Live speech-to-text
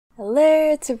Hello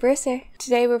there, it's a Brisser.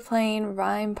 Today we're playing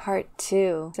RiME Part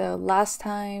 2. So last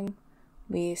time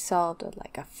we solved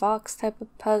like a fox type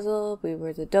of puzzle. We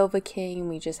were the Dovahking,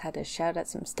 we just had to shout at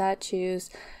some statues,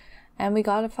 and we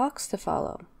got a fox to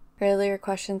follow. Earlier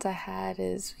questions I had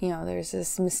is, there's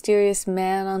this mysterious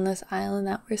man on this island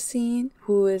that we're seeing.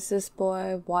 Who is this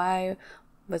boy? Why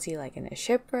was he like in a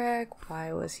shipwreck?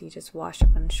 Why was he just washed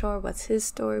up on shore? What's his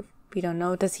story? We don't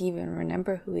know. Does he even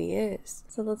remember who he is?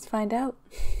 So let's find out.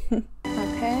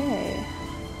 Okay.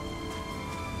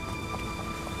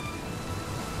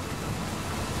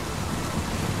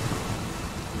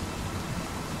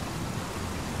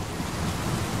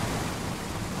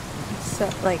 So,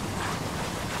 like...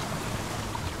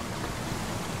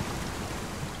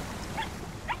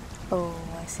 Oh,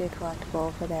 I see a collectible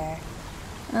over there.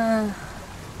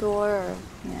 Door,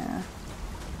 yeah.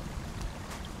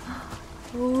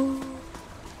 Ooh,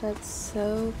 that's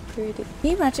so pretty.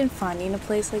 Can you imagine finding a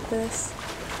place like this?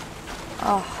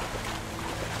 Oh.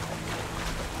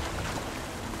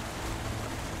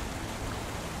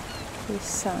 It's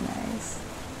so nice.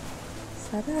 Is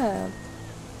that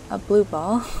a blue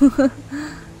ball?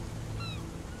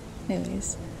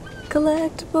 Anyways.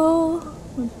 Collectible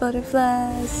with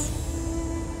butterflies.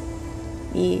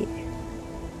 Yeah.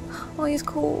 Oh, he's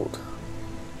cold.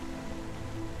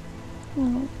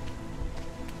 Oh.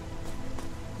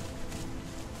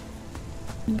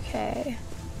 Okay.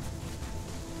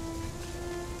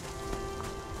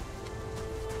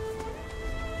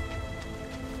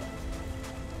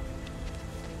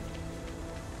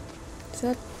 Is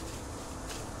that...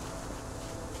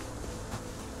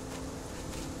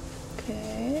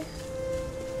 Okay.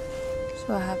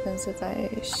 So what happens if I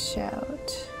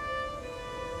shout?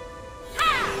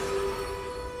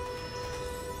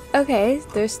 Okay,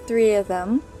 there's 3 of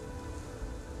them.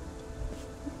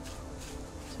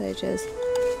 So I just...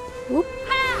 Whoop. I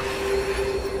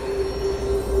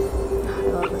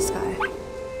love this guy.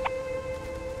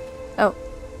 Oh,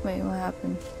 wait, what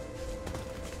happened?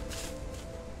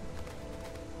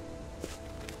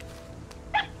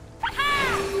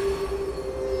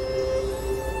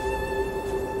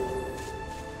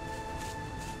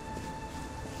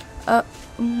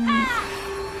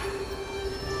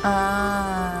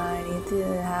 I need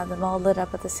to have them all lit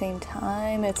up at the same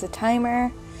time. It's a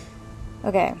timer.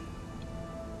 Okay.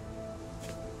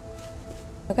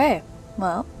 Okay,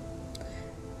 well.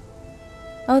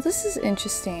 Oh, this is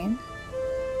interesting.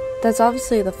 That's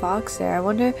obviously the fox there. I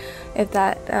wonder if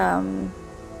that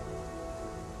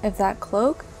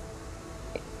cloak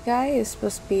guy is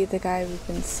supposed to be the guy we've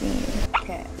been seeing.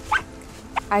 Okay.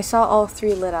 I saw all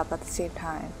 3 lit up at the same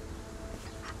time.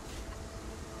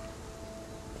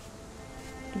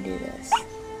 We can do this.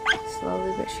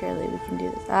 Slowly but surely we can do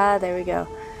this. Ah, there we go.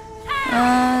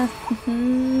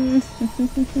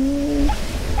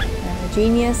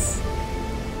 Genius.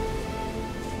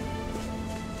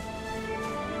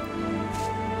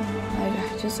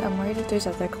 I'm worried if there's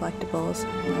other collectibles.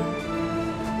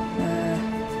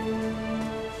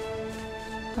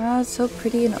 Oh, it's so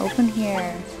pretty and open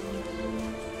here.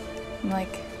 I'm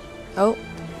like, oh,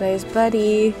 there's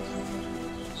Buddy.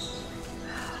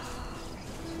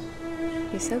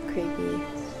 He's so creepy.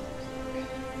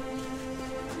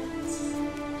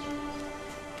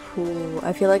 Ooh,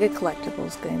 I feel like a collectible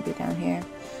is going to be down here.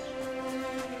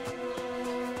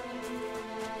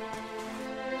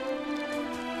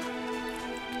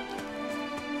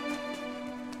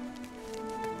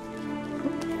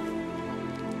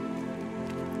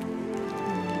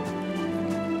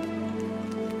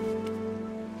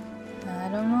 I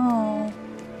don't know.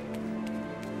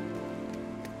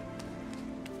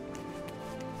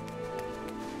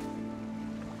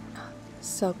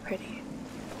 So pretty.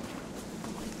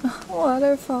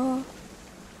 Waterfall.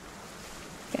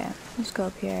 Yeah, let's go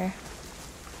up here.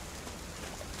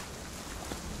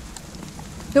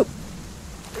 Nope.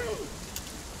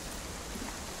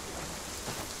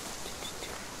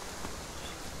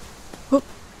 Whoop.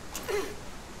 Can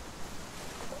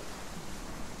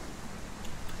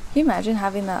you imagine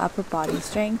having the upper body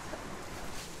strength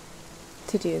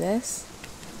to do this?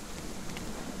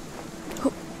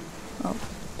 Whoop. Oh,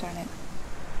 darn it.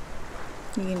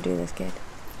 You can do this, kid.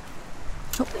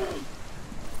 Oh.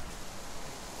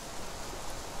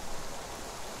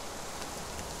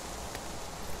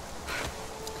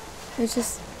 It's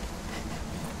just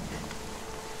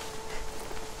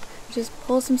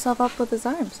pulls himself up with his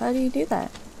arms. How do you do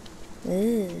that?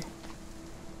 Ugh.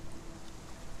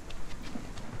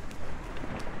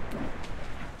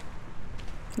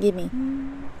 Give me.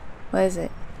 What is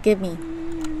it? Give me.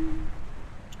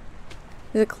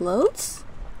 Is it clothes?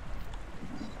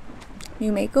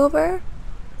 New makeover?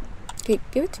 Okay,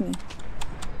 give it to me.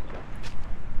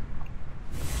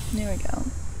 There we go.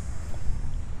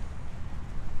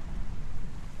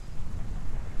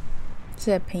 Is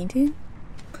that a painting?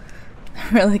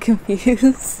 I'm really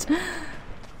confused.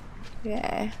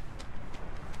 Yeah.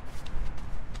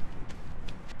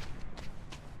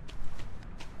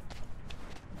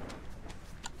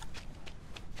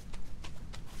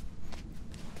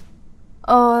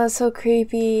 Oh, that's so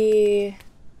creepy.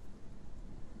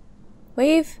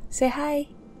 Wave, say hi.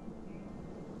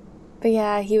 But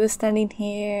yeah, he was standing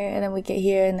here, and then we get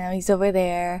here, and now he's over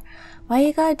there. Why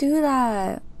you gotta do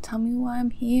that? Tell me why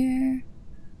I'm here.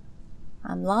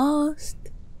 I'm lost.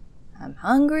 I'm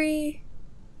hungry.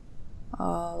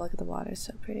 Oh, look at the water, it's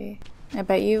so pretty. I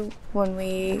bet you when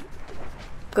we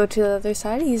go to the other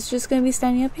side, he's just gonna be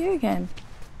standing up here again.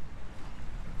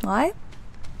 Why?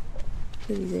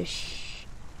 Because he's a shh.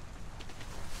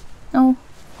 Oh,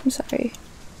 I'm sorry.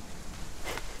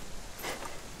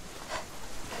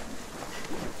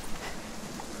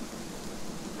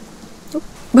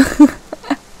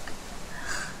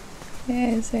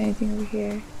 Yeah, is there anything over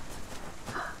here?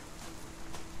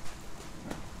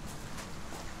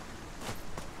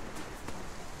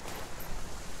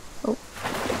 Oh.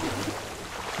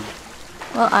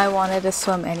 Well, I wanted to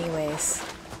swim anyways.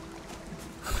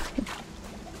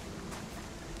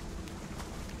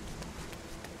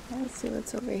 Let's see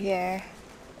what's over here.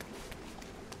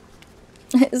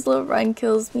 His little run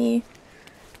kills me.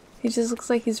 He just looks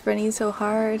like he's running so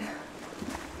hard.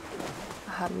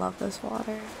 I love this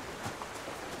water.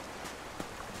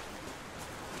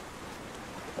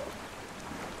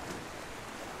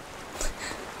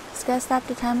 Just gotta stop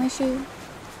to tie my shoe.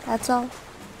 That's all.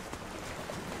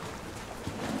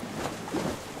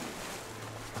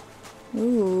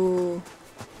 Ooh.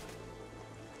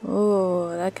 Ooh,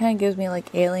 that kind of gives me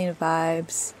like alien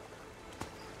vibes.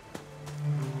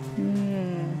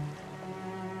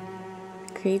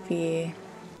 Creepy.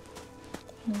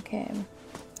 Okay.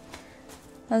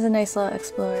 That was a nice little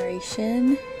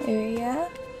exploration area.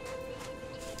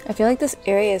 I feel like this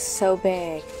area is so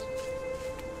big.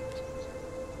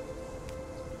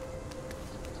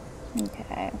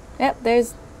 Okay. Yep,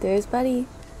 there's Buddy.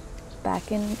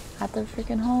 Back in at the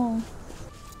freaking hole.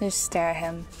 Just stare at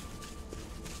him.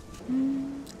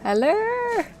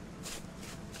 Hello!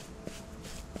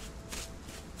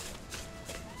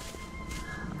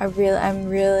 I'm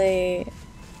really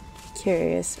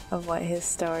curious of what his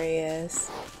story is.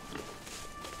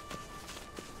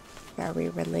 Are we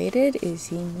related? Is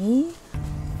he me?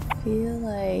 I feel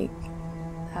like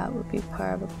that would be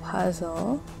part of a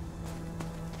puzzle.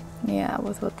 Yeah,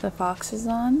 with what the fox is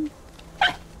on.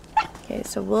 Okay,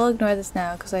 so we'll ignore this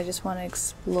now because I just want to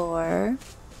explore.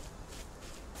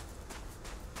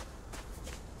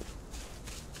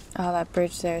 Oh, that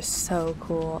bridge there is so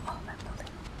cool. Oh, that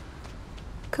building.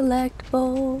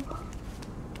 Collectible.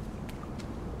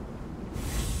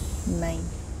 Mine.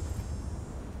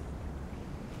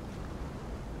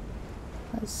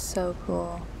 That's so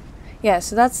cool. Yeah,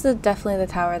 so that's definitely the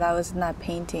tower that was in that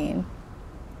painting.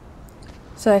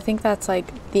 So I think that's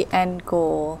like the end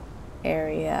goal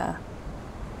area.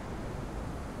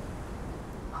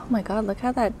 Oh my god, look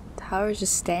how that tower is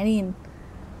just standing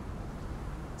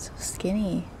so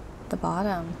skinny at the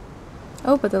bottom.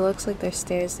 Oh, but it looks like there's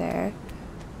stairs there.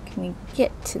 Can we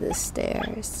get to the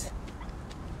stairs?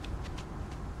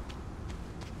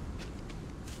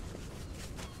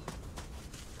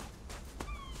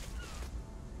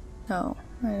 No,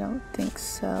 I don't think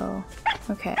so.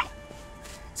 Okay.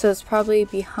 So it's probably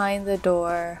behind the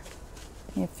door.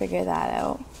 You figure that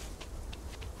out.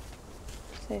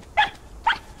 So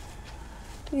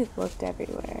we've looked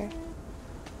everywhere.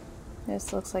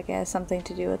 This looks like it has something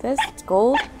to do with this. It's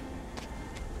gold.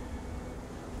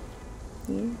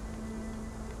 Yeah.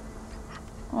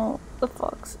 Oh, the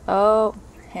fox. Oh,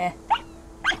 heh.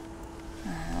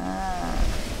 Ah.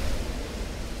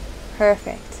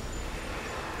 Perfect.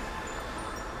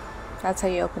 That's how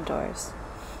you open doors.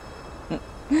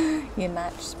 You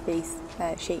match space,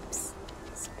 shapes,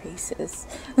 spaces.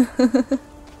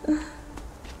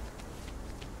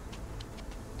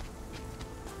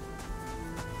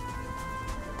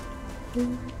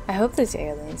 I hope there's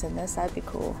aliens in this. That'd be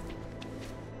cool.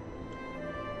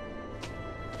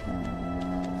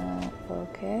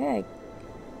 Okay, I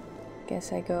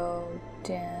guess I go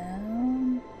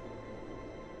down.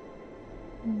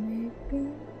 Maybe.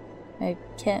 I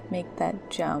can't make that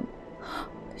jump.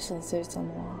 There's lizards on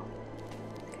the wall.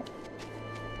 Okay.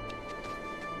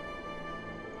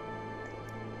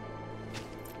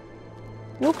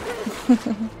 Whoop.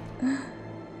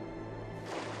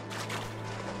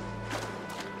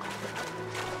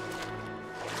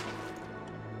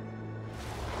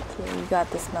 Okay, you got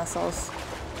this, muscles.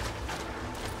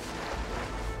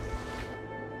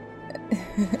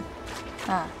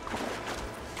 Ah,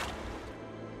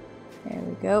 there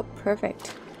we go.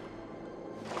 Perfect.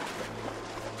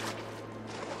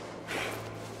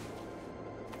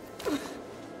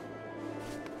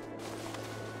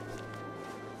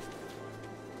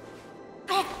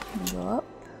 Go up.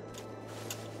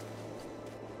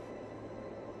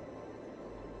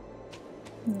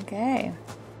 Okay.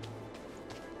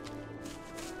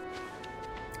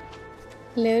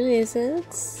 Hello,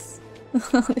 lizards.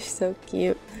 They're so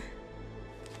cute.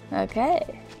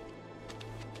 Okay.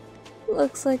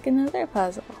 Looks like another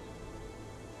puzzle.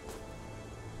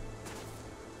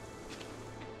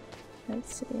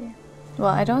 Let's see. Well,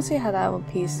 I don't see how that one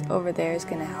piece over there is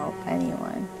gonna help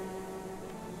anyone.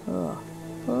 Ugh.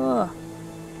 Ugh.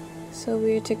 So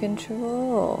weird to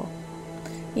control.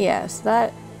 Yes,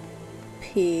 that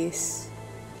piece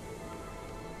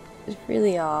is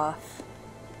really off.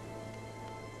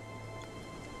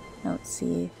 I don't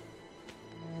see.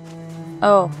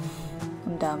 Oh,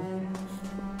 I'm dumb.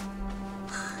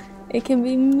 It can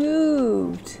be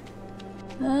moved.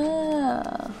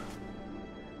 Ah.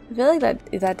 I feel like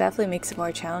that definitely makes it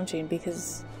more challenging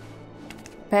because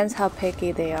it depends how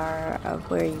picky they are of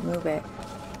where you move it.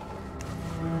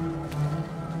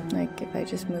 Like if I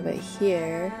just move it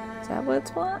here, is that what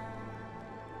it's want?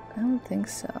 I don't think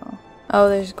so. Oh,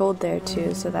 there's gold there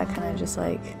too, so that kind of just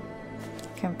like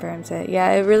confirms it.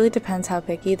 Yeah, it really depends how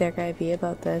picky they're gonna be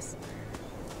about this.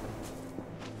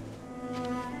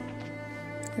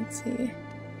 Let's see.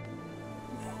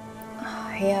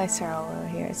 Oh, yeah, I saw all over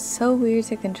here. It's so weird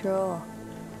to control.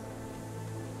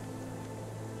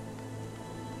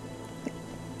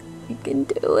 You can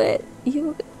do it.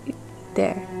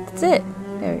 There. That's it.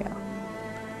 There we go.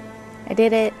 I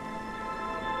did it.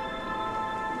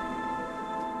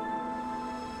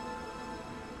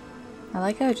 I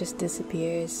like how it just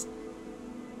disappears.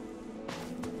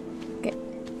 Okay.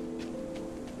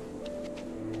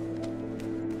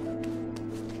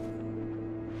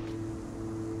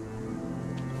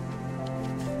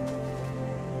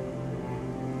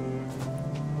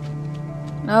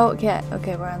 Oh, yeah.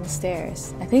 Okay, we're on the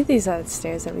stairs. I think these are the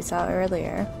stairs that we saw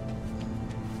earlier.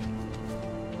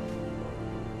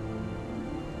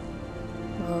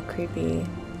 A little creepy.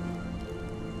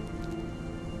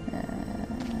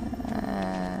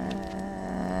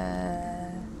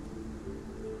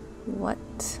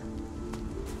 What?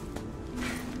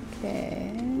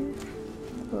 Okay.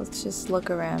 Let's just look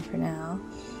around for now.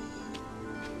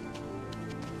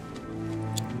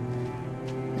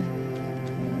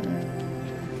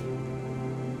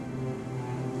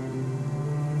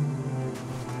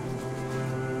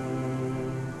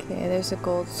 Okay, there's a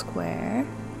gold square.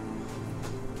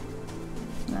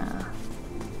 Nah.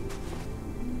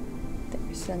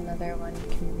 There's another one you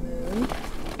can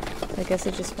move. I guess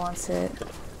it just wants it.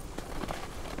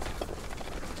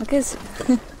 Look at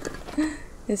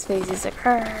his face, he's like,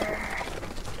 "Arr."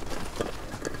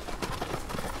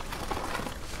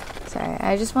 Sorry,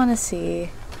 I just want to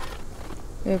see.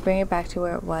 We bring it back to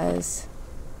where it was.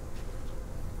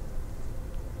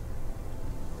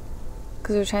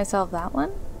 Because we're trying to solve that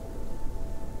one?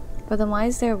 But then why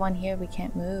is there one here we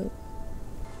can't move?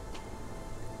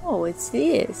 Oh, it's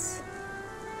this.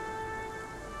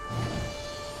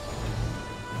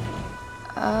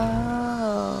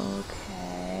 Oh,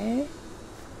 okay.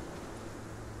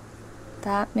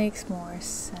 That makes more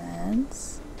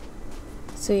sense.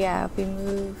 So yeah, if we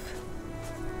move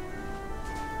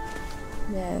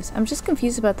this. I'm just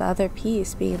confused about the other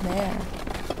piece being there.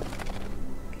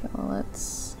 Okay, well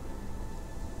let's...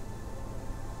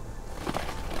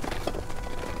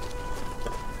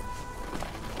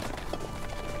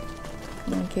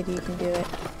 Come on, kitty, you can do it.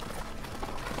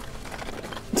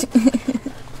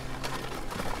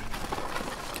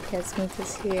 Okay, let's move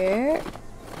this here.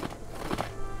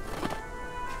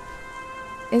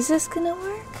 Is this gonna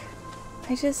work?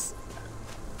 I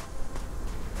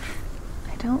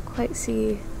don't quite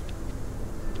see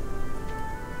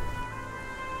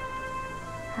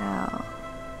how.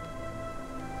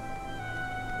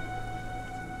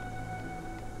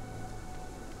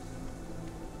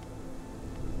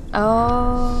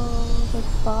 Oh, the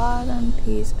bottom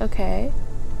piece. Okay.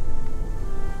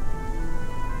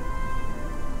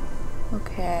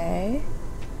 Okay.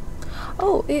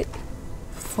 Oh, it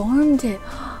formed it.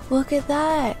 Look at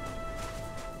that.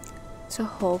 It's a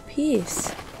whole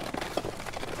piece.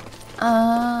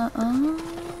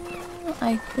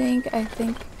 I think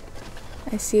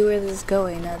I see where this is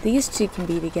going. Now these two can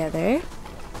be together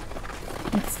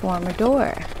and form a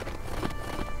door.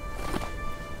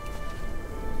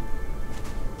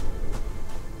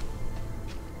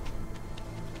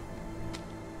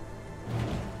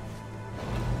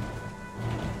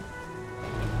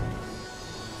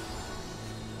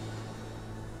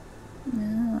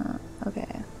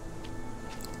 Okay.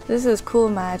 This is cool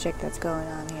magic that's going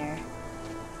on here.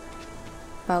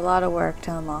 But a lot of work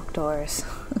to unlock doors.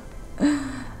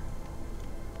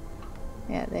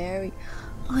 Yeah, there we...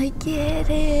 I get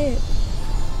it!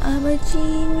 I'm a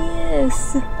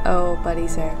genius! Oh, buddy,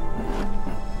 sir.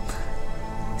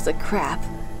 It's like, crap.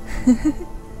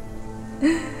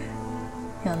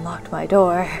 He unlocked my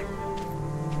door.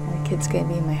 The kid's gonna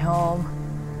be in my home.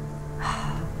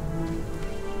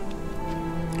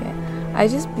 Okay.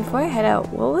 Before I head out,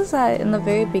 what was that in the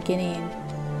very beginning?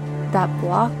 That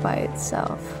block by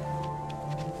itself.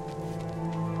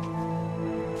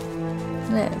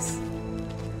 What is?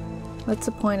 What's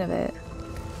the point of it?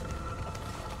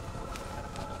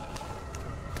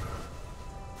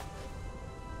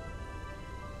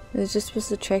 Is it just supposed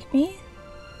to trick me?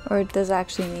 Or does it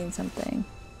actually mean something?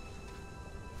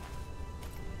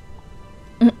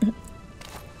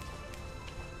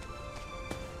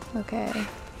 Okay.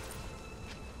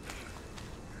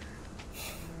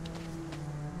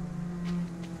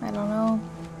 I don't know.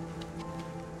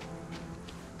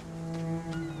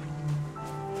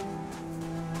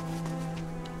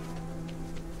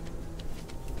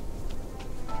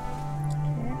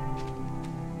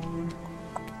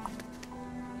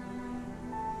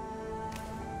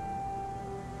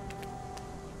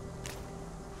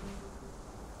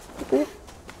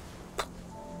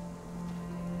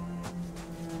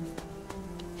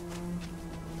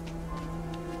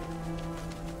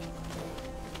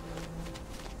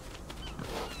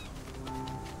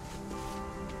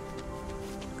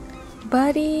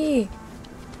 Buddy!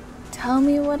 Tell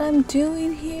me what I'm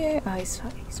doing here! Oh, he's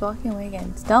walking away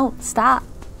again. Don't! Stop!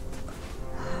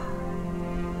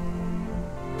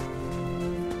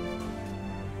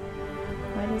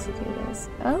 Why does he do this?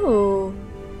 Oh!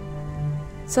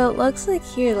 So it looks like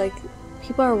here, like,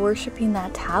 people are worshipping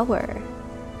that tower.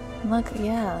 Look,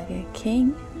 yeah, like a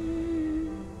king.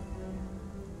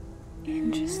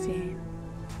 Interesting.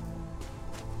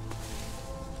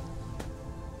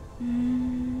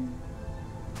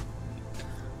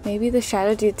 Maybe the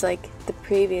Shadow Dude's like the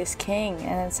previous king,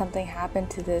 and then something happened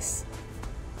to this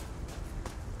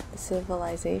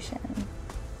civilization.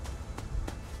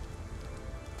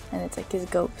 And it's like his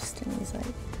ghost, and he's like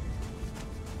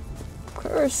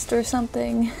cursed or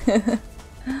something.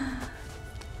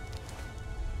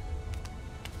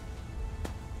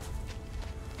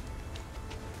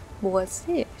 What's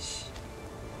this?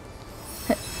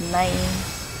 9.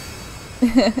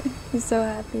 He's so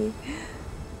happy.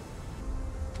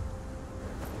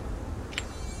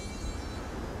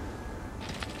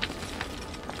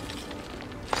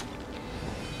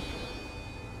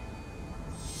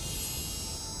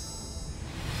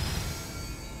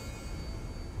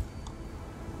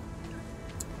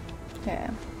 Okay.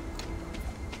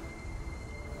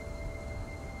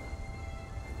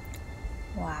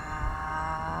 Wow.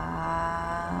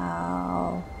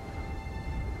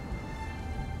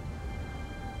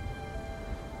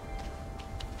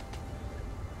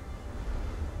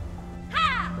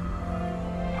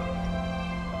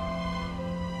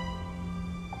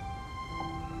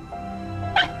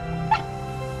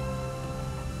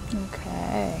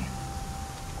 Okay.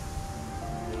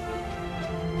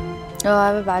 Oh, I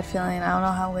have a bad feeling. I don't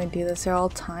know how I'm going to do this. They're all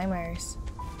timers.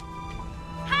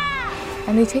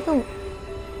 And they take a...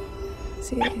 Let's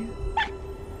see. Yeah,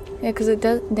 because it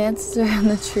dances around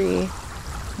the tree.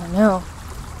 Oh no.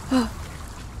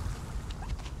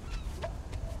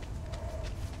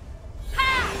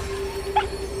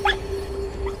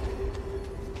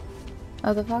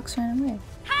 Oh, the fox ran away.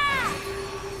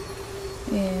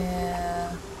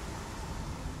 Yeah.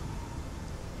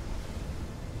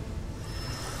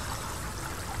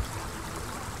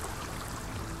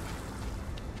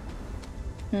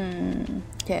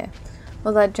 Okay.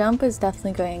 Well, that jump is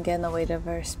definitely going to get in the way of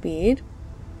our speed.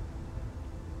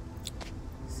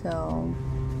 So...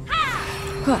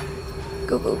 Go,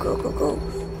 go, go, go, go.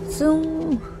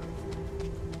 Zoom!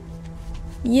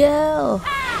 Yell!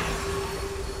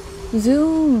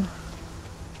 Zoom!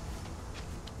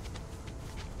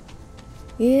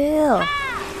 Yell!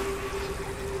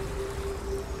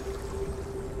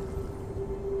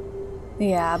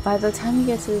 Yeah, by the time you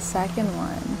get to the second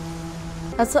one,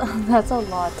 that's a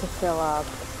lot to fill up.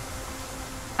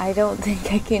 I don't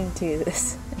think I can do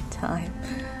this in time.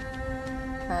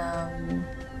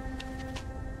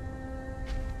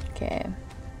 Okay.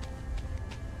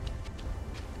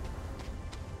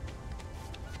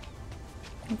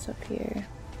 What's up here?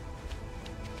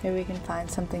 Maybe we can find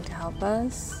something to help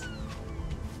us.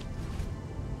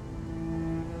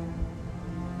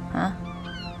 Huh?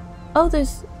 Oh,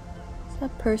 is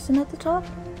that person at the top?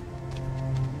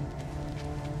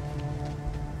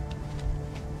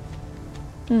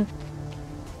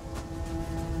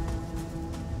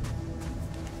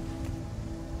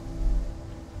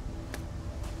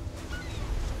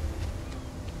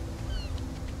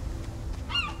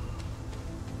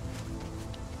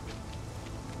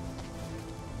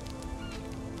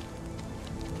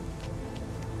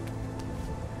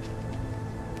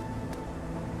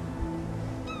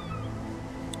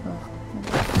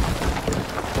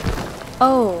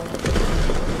 Oh.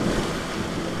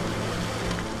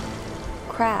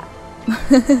 Crap.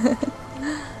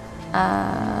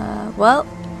 Well,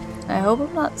 I hope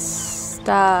I'm not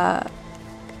stuck.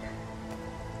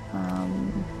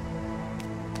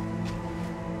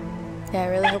 Yeah, I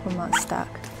really hope I'm not stuck.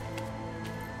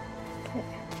 Okay.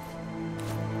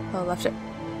 Oh, left it.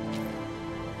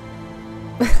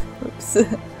 Oops.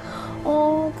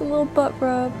 Oh, the little butt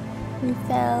rub. We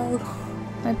fell.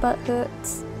 My butt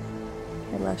hurts.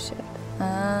 I love shit. Oh,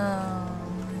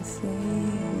 I see.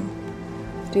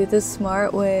 Do the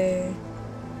smart way.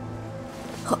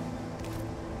 Huh.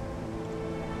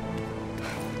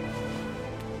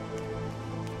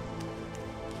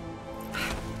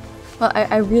 Well,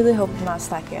 I really hope I'm not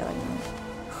stuck here like that.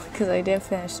 Because I did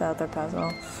finish the other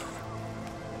puzzle.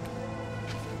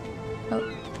 Oh,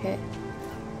 okay.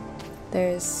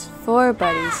 There's 4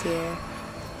 buddies here.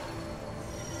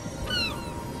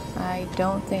 I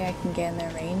don't think I can get in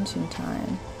their range in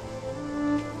time.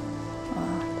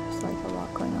 Oh, there's like a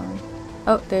lot going on.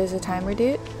 Oh, there's a timer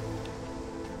dude.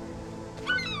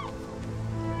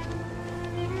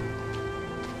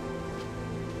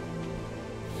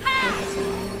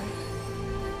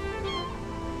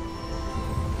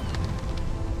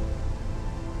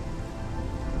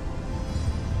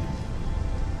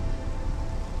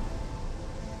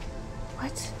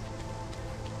 What?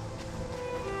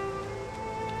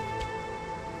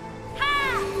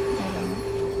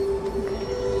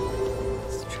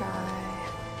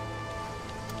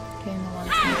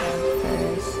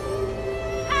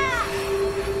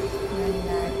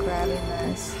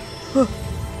 And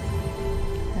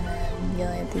then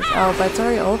yelling at these. Oh, but it's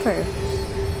already over.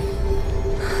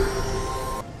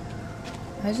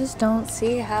 I just don't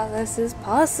see how this is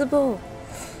possible.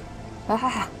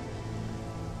 Ah.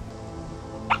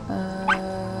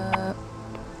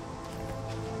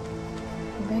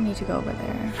 Maybe I need to go over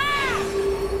there.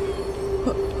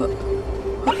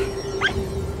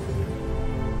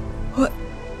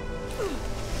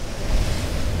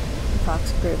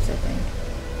 Fox groups, I think.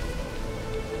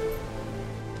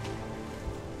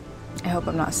 I hope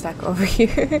I'm not stuck over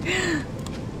here.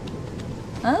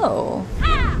 Oh.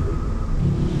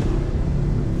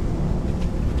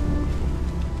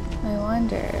 I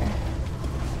wonder.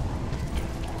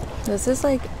 Does this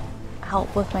like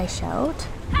help with my shout?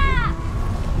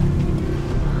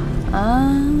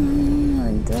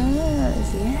 It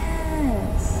does.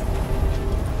 Yes.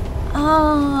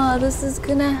 Oh, this is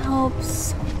gonna help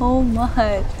so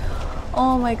much.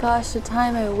 Oh my gosh, the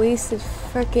time I wasted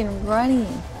freaking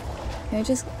running. Can I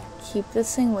just keep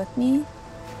this thing with me?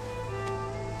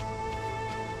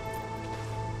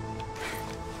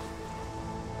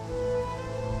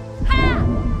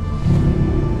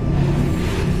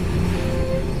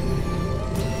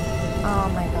 Oh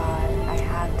my god, I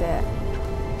had it.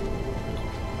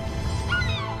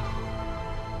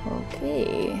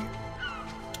 Okay.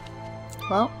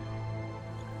 Well,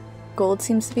 gold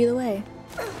seems to be the way.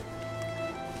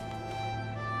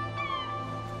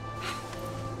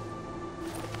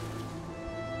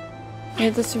 Yeah,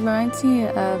 this reminds me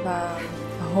of,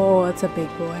 oh, it's a big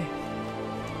boy.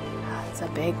 Oh, it's a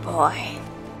big boy.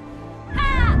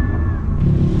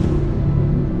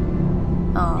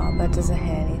 Oh, but doesn't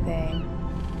hit anything.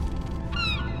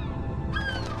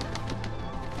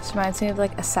 This reminds me of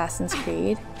like Assassin's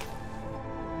Creed.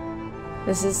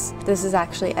 This is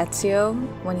actually Ezio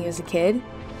when he was a kid.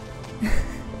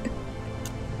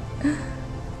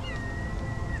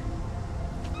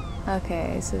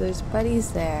 Okay, so there's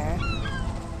buddies there.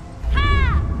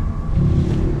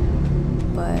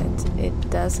 But it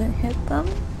doesn't hit them.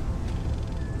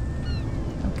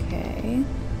 Okay.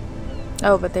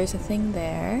 Oh, but there's a thing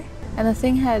there. And the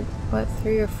thing had, what,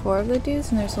 3 or 4 of the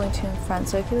dudes, and there's only 2 in front,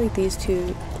 so I feel like these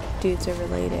 2 dudes are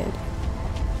related.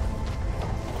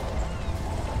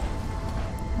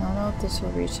 I don't know if this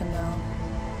will reach him though.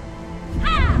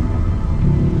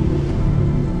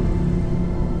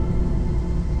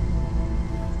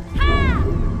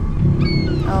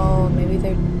 Oh, maybe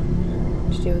they're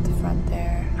to do with the front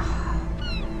there.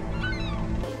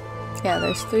 Yeah,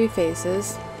 there's 3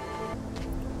 faces.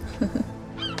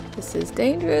 This is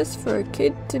dangerous for a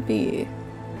kid to be.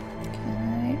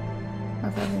 Can I?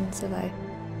 If I can survive.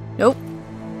 Nope.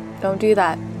 Don't do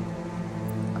that.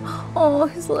 Oh,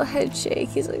 his little head shake.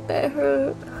 He's like, that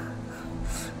hurt.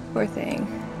 Poor thing.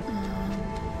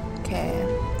 Okay,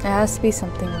 it has to be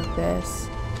something with this.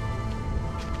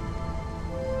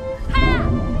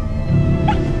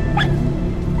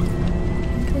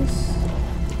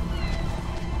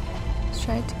 Let's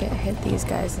try to hit these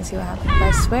guys and see what happens. But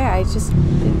I swear,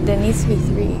 there needs to be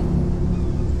 3.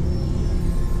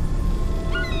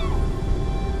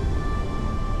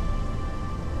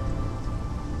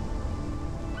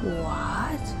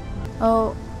 What?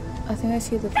 Oh, I think I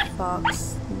see the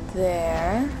fox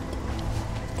there.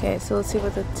 Okay, so let's see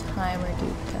what the timer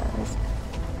dude does.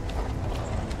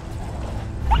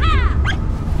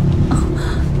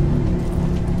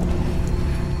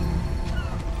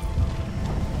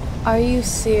 Are you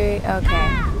serious? Okay.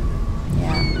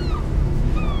 Yeah.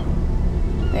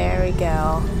 There we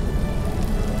go.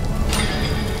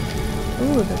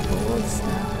 Ooh, the gold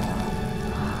snap.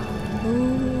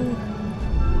 Ooh.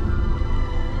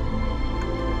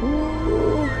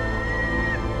 Ooh.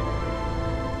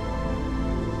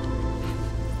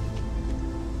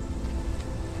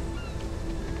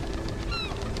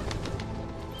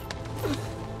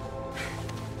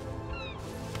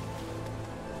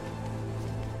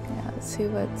 Yeah, let's see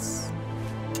let's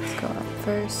go up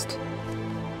first.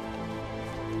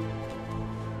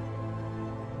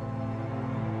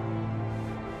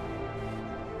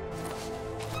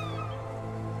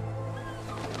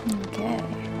 Okay.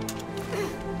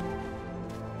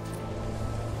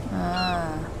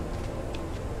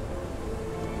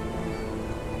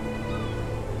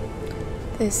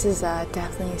 This is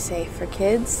definitely safe for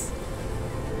kids.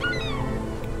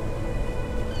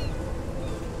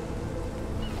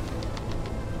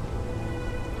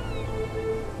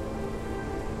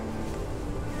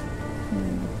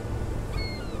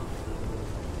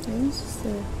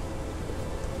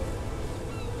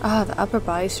 Oh, the upper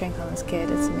body strength on this kid,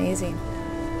 it's amazing.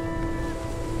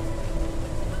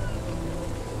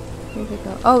 Here we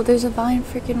go. Oh, there's a vine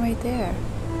freaking right there.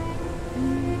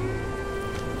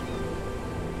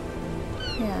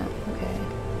 Yeah, okay.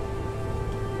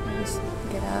 I just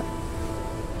get up.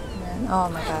 And then, oh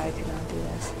my god, I cannot do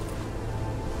this.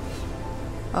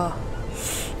 Oh.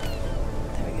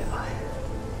 There we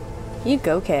go. You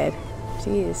go, kid.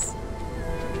 Jeez.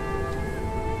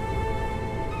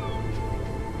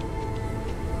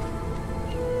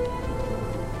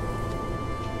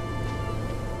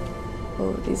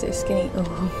 Oh, these are skinny. Oh.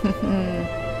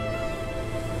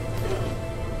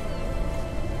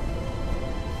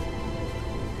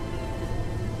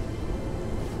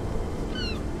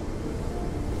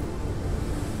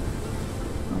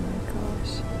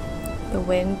 The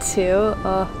wind too.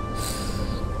 Oh,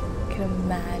 I can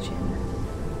imagine.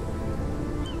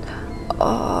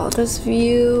 Oh, this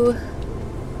view.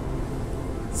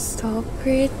 So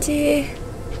pretty.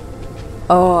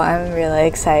 Oh, I'm really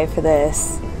excited for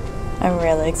this. I'm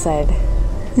really excited.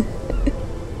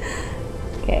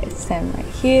 Okay, stand right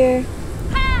here.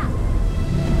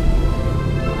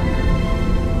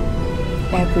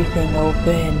 Everything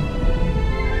open.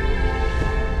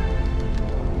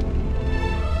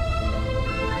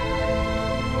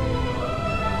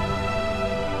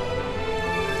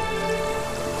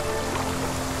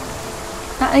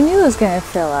 I knew it was gonna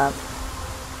fill up.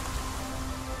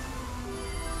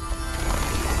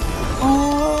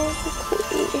 Oh, it's a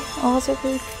tree. Oh, it's a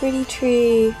really pretty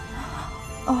tree.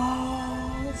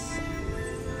 Oh,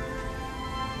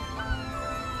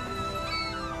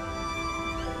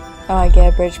 oh, I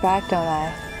get a bridge back, don't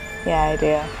I? Yeah, I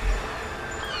do.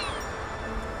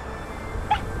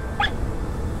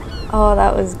 Oh,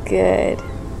 that was good.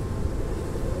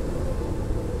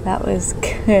 That was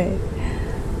good.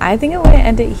 I think I'm going to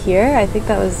end it here. I think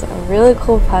that was a really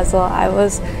cool puzzle. I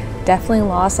was definitely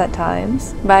lost at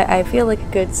times, but I feel like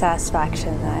a good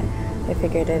satisfaction that I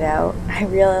figured it out. I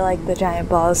really like the giant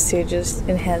balls to just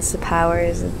enhance the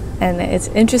powers, and it's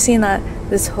interesting that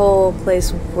this whole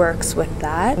place works with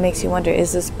that. It makes you wonder,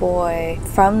 is this boy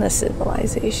from the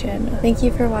civilization? Thank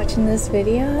you for watching this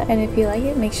video, and if you like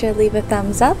it, make sure to leave a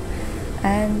thumbs up,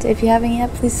 and if you haven't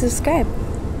yet, please subscribe.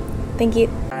 Thank you.